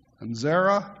and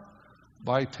Zerah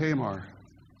by Tamar.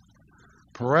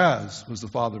 Perez was the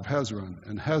father of Hezron,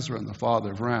 and Hezron the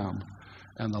father of Ram.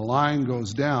 And the line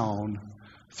goes down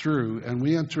through, and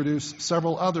we introduce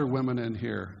several other women in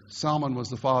here. Salmon was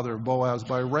the father of Boaz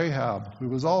by Rahab, who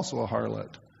was also a harlot.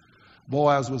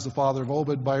 Boaz was the father of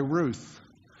Obed by Ruth,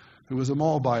 who was a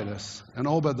Moabitess. And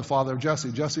Obed the father of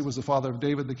Jesse. Jesse was the father of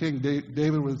David the king.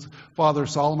 David was father of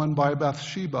Solomon by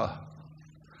Bathsheba.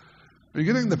 Are you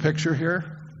getting the picture here?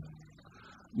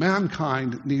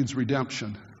 Mankind needs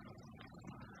redemption.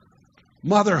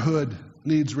 Motherhood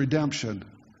needs redemption.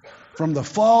 From the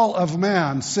fall of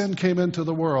man, sin came into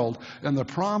the world, and the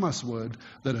promise would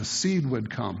that a seed would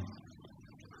come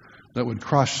that would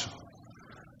crush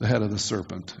the head of the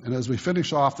serpent. And as we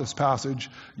finish off this passage,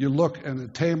 you look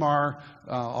at Tamar.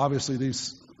 Obviously,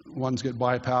 these ones get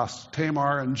bypassed.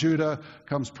 Tamar and Judah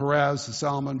comes Perez,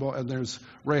 Salmon, and there's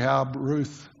Rahab,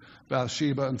 Ruth,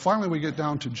 Bathsheba. And finally, we get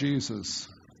down to Jesus.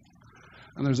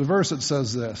 And there's a verse that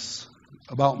says this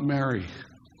about Mary.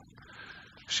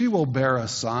 She will bear a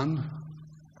son.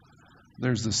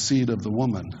 There's the seed of the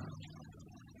woman.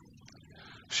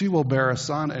 She will bear a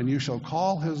son, and you shall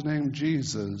call his name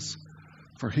Jesus,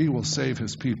 for he will save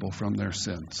his people from their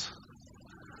sins.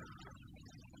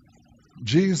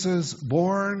 Jesus,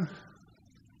 born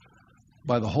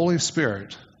by the Holy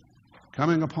Spirit,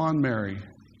 coming upon Mary,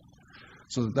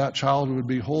 so that that child would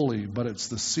be holy, but it's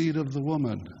the seed of the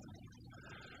woman.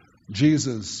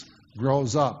 Jesus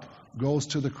grows up, goes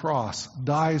to the cross,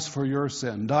 dies for your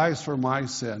sin, dies for my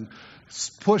sin,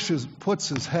 puts his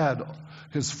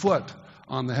foot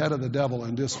on the head of the devil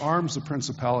and disarms the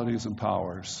principalities and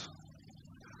powers.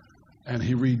 And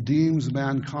he redeems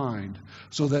mankind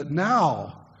so that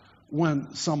now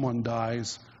when someone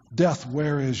dies, death,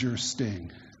 where is your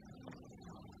sting?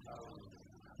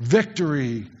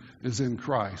 Victory is in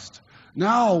Christ.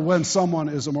 Now when someone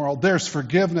is immoral, there's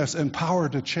forgiveness and power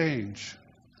to change,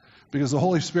 because the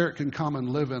Holy Spirit can come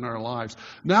and live in our lives.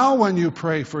 Now when you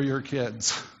pray for your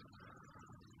kids,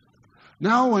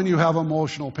 now when you have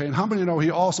emotional pain, how many know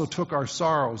he also took our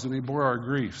sorrows and he bore our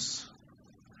griefs?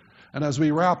 And as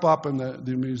we wrap up and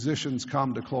the musicians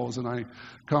come to close, and I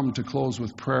come to close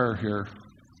with prayer here,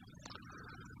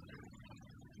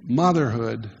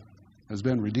 motherhood has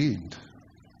been redeemed.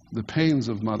 The pains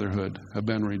of motherhood have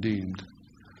been redeemed.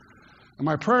 And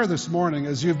my prayer this morning,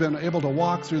 as you've been able to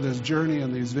walk through this journey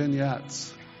in these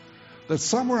vignettes, that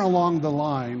somewhere along the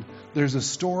line, there's a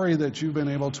story that you've been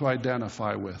able to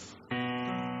identify with.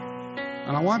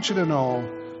 And I want you to know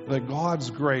that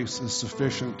God's grace is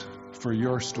sufficient for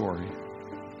your story.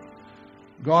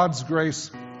 God's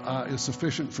grace is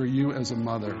sufficient for you as a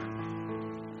mother,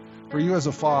 for you as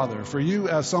a father, for you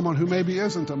as someone who maybe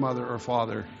isn't a mother or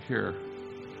father here.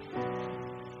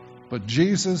 But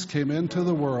Jesus came into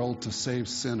the world to save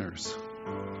sinners.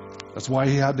 That's why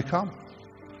he had to come.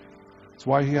 That's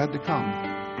why he had to come.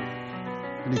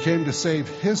 And he came to save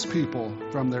his people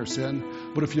from their sin.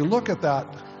 But if you look at that,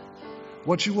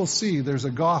 what you will see, there's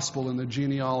a gospel in the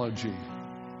genealogy.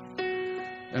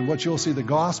 And what you'll see, the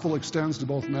gospel extends to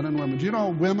both men and women. Do you know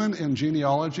women in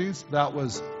genealogies? That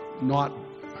was not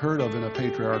heard of in a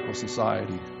patriarchal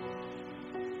society.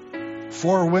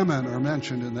 4 women are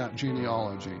mentioned in that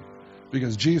genealogy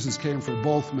because Jesus came for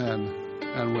both men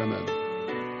and women.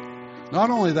 Not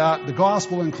only that, the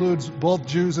gospel includes both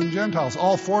Jews and Gentiles.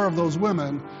 All 4 of those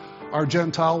women are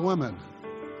Gentile women.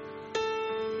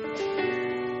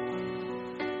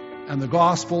 And the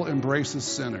gospel embraces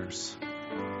sinners.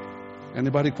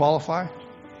 Anybody qualify?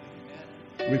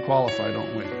 We qualify,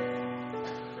 don't we?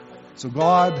 So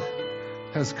God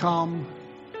has come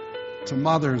to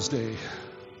Mother's Day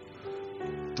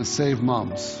to save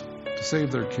moms, to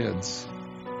save their kids,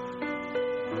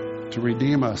 to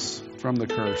redeem us from the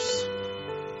curse.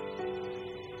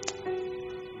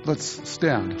 Let's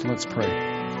stand. Let's pray.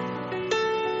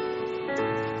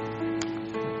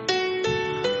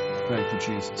 Thank you,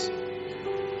 Jesus.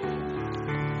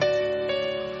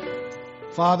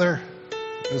 Father,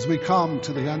 as we come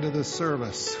to the end of this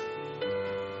service,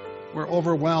 we're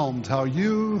overwhelmed how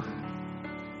you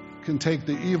can take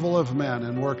the evil of men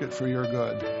and work it for your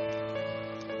good.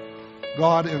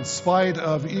 God, in spite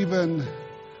of even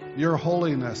your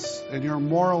holiness and your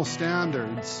moral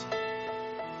standards,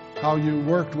 how you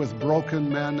worked with broken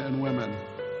men and women.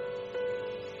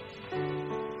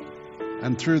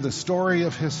 And through the story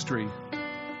of history,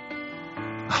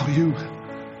 how you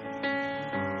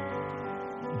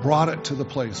brought it to the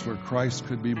place where Christ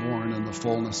could be born in the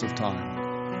fullness of time.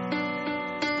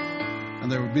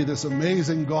 And there would be this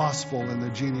amazing gospel in the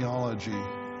genealogy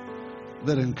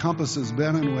that encompasses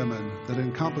men and women, that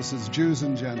encompasses Jews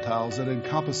and Gentiles, that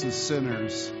encompasses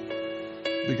sinners,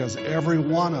 because every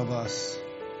one of us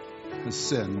has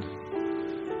sinned.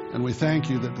 And we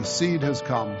thank you that the seed has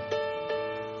come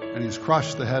and he's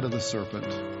crushed the head of the serpent.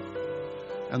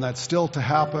 And that's still to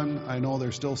happen. I know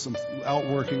there's still some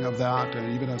outworking of that.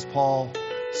 And even as Paul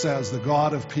says, the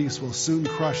God of peace will soon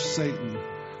crush Satan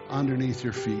underneath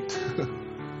your feet.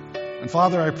 And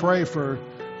Father, I pray for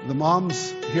the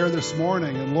moms here this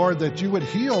morning, and Lord, that you would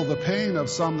heal the pain of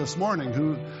some this morning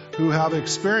who have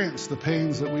experienced the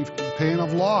pains pain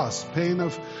of loss,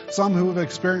 some who have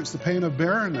experienced the pain of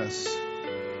barrenness,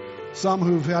 some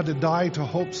who've had to die to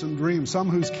hopes and dreams, some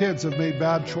whose kids have made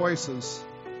bad choices.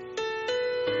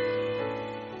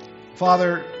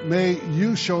 Father, may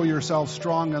you show yourself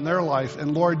strong in their life,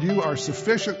 and Lord, you are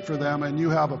sufficient for them, and you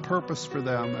have a purpose for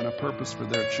them and a purpose for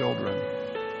their children.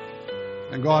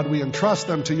 And God, we entrust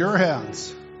them to your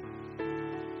hands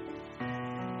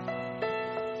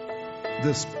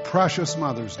this precious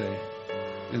Mother's Day.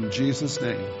 In Jesus'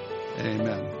 name,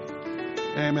 amen.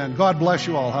 Amen. God bless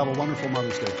you all. Have a wonderful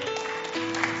Mother's Day.